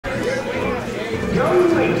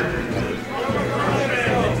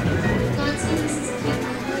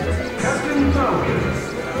Captain Falcon.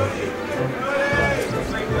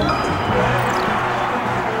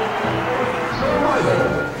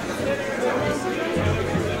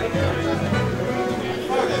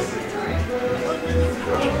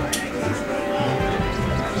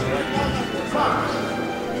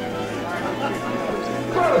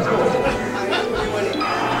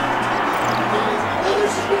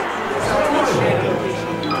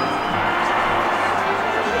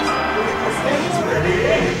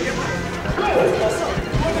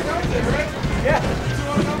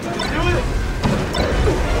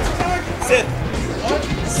 Sit.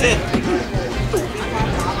 Sit.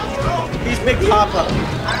 He's Big Papa.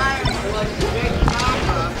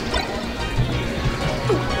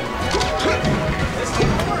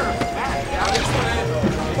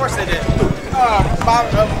 Of course they did.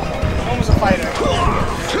 One was a fighter.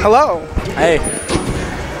 Hello. Hey.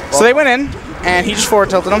 So they went in, and he just forward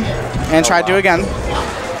tilted them and tried to do it again.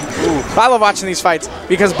 I love watching these fights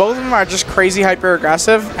because both of them are just crazy hyper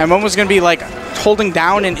aggressive, and one was going to be like holding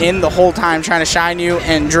down and in the whole time, trying to shine you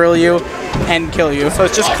and drill you and kill you. So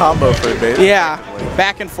it's just combo food, baby. Yeah,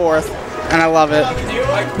 back and forth, and I love it.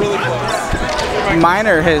 Mine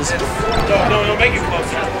or his? No, make it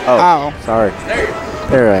closer. Oh, sorry.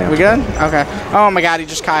 There I am. We good? Okay. Oh my god, he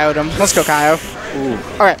just KO'd him. Let's go, KO.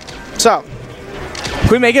 Okay, so, can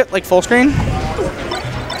we make it like full screen?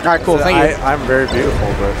 All right, cool, thank you. I'm very beautiful,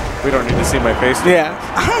 but we don't need to see my face. Yeah.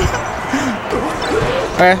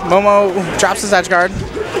 Okay, Momo drops his edge guard,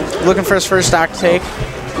 looking for his first stock to take.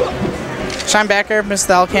 Shine back air, missed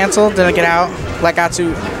the L cancel, didn't get out. Let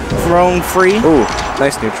Gahtzu thrown free. Ooh,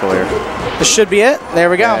 nice neutral air. This should be it. There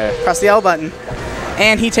we go. Yeah. Press the L button.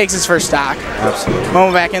 And he takes his first stock. Absolutely.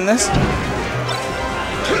 Momo back in this.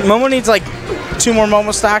 Momo needs like 2 more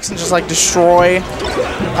Momo stocks and just like destroy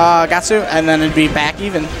Gahtzu, and then it'd be back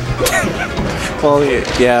even. Well,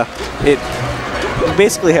 yeah. You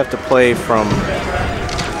basically have to play from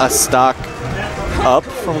a stock up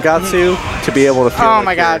from Gahtzu to be able to feel Oh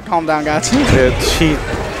my god, calm down, Gahtzu.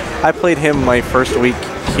 I played him my first week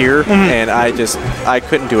here, and I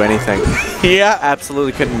couldn't do anything. Yeah.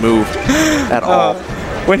 Absolutely couldn't move at all.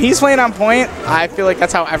 When he's playing on point, I feel like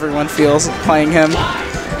that's how everyone feels playing him.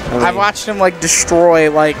 I've watched him like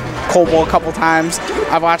destroy like Cobble a couple times.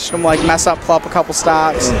 I've watched him like mess up Plup a couple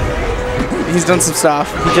stops. He's done some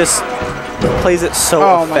stuff. He just plays it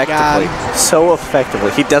so effectively. So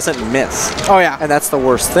effectively. He doesn't miss. Oh yeah. And that's the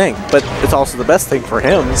worst thing. But it's also the best thing for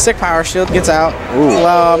him. Sick power shield, gets out. Ooh.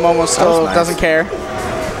 Momo still doesn't care.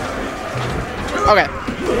 Okay.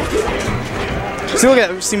 See, look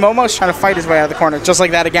at see Momo's trying to fight his way out of the corner, just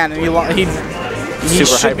like that again, and he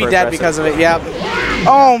should be dead because of it. Yep.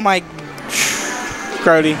 Oh my,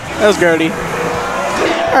 grody. That was grody.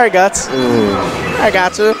 All right, Guts. Ooh. I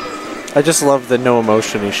got you. I just love the no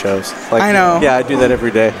emotion he shows. Like, I know. Yeah, I do that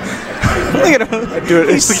every day. Look at him. I do it.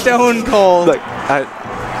 He's stone cold. Like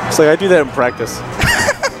I do that in practice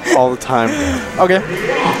all the time. Okay.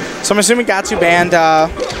 So I'm assuming Gahtzu banned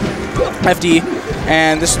FD,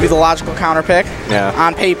 and this would be the logical counter pick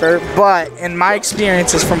on paper. But in my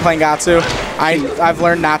experiences from playing Gahtzu, I've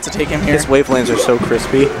learned not to take him here. His wavelands are so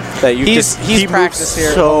crispy that you he's practiced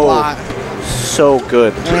here so, a lot. So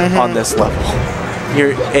good on this level.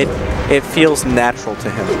 It feels natural to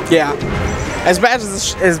him. Yeah. As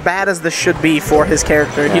bad as this should be for his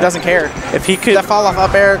character, he doesn't care. If he could that fall off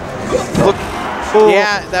up air, look.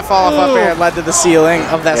 Yeah, that fall off up air led to the ceiling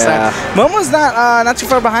of that side. Momo's not too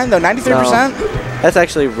far behind though, 93%. No. That's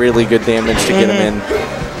actually really good damage to get him in.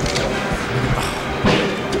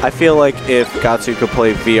 I feel like if Gahtzu could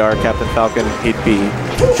play VR Captain Falcon, he'd be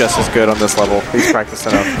just as good on this level. He's practiced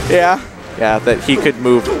enough. Yeah. Yeah, that he could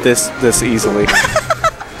move this easily.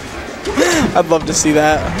 I'd love to see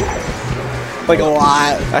that. Like a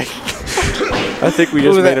lot. I think we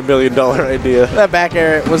just made $1 million idea. That back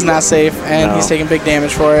air was not safe, and he's taking big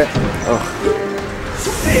damage for it.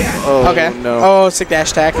 Oh, okay. No. Oh, sick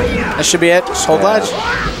dash attack. That should be it. Just hold ledge.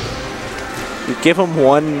 You give him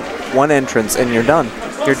one entrance, and you're done.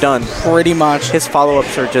 You're done. Pretty much. His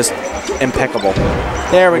follow-ups are just impeccable.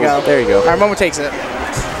 There we go. There you go. All right, Momo takes it.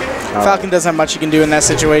 Falcon doesn't have much you can do in that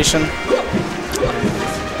situation.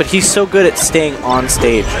 But he's so good at staying on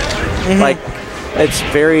stage. Like, it's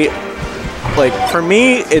very... Like, for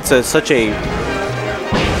me, it's such a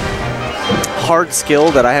hard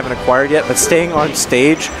skill that I haven't acquired yet, but staying on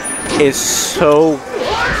stage is so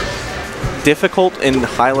difficult in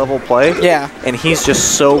high-level play. Yeah. And he's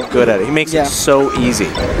just so good at it. He makes it so easy.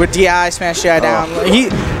 With DI, smash DI down.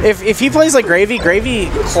 If he plays like Gravy, Gravy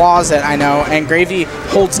claws it, I know, and Gravy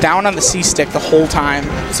holds down on the C stick the whole time.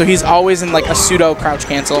 So he's always in like a pseudo crouch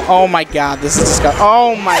cancel. Oh my god, this is disgusting.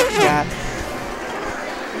 Oh my god.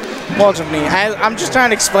 Well, me. I'm just trying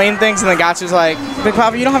to explain things, and then Gahtzu's like, Big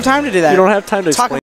Papa, you don't have time to do that. You don't have time to explain.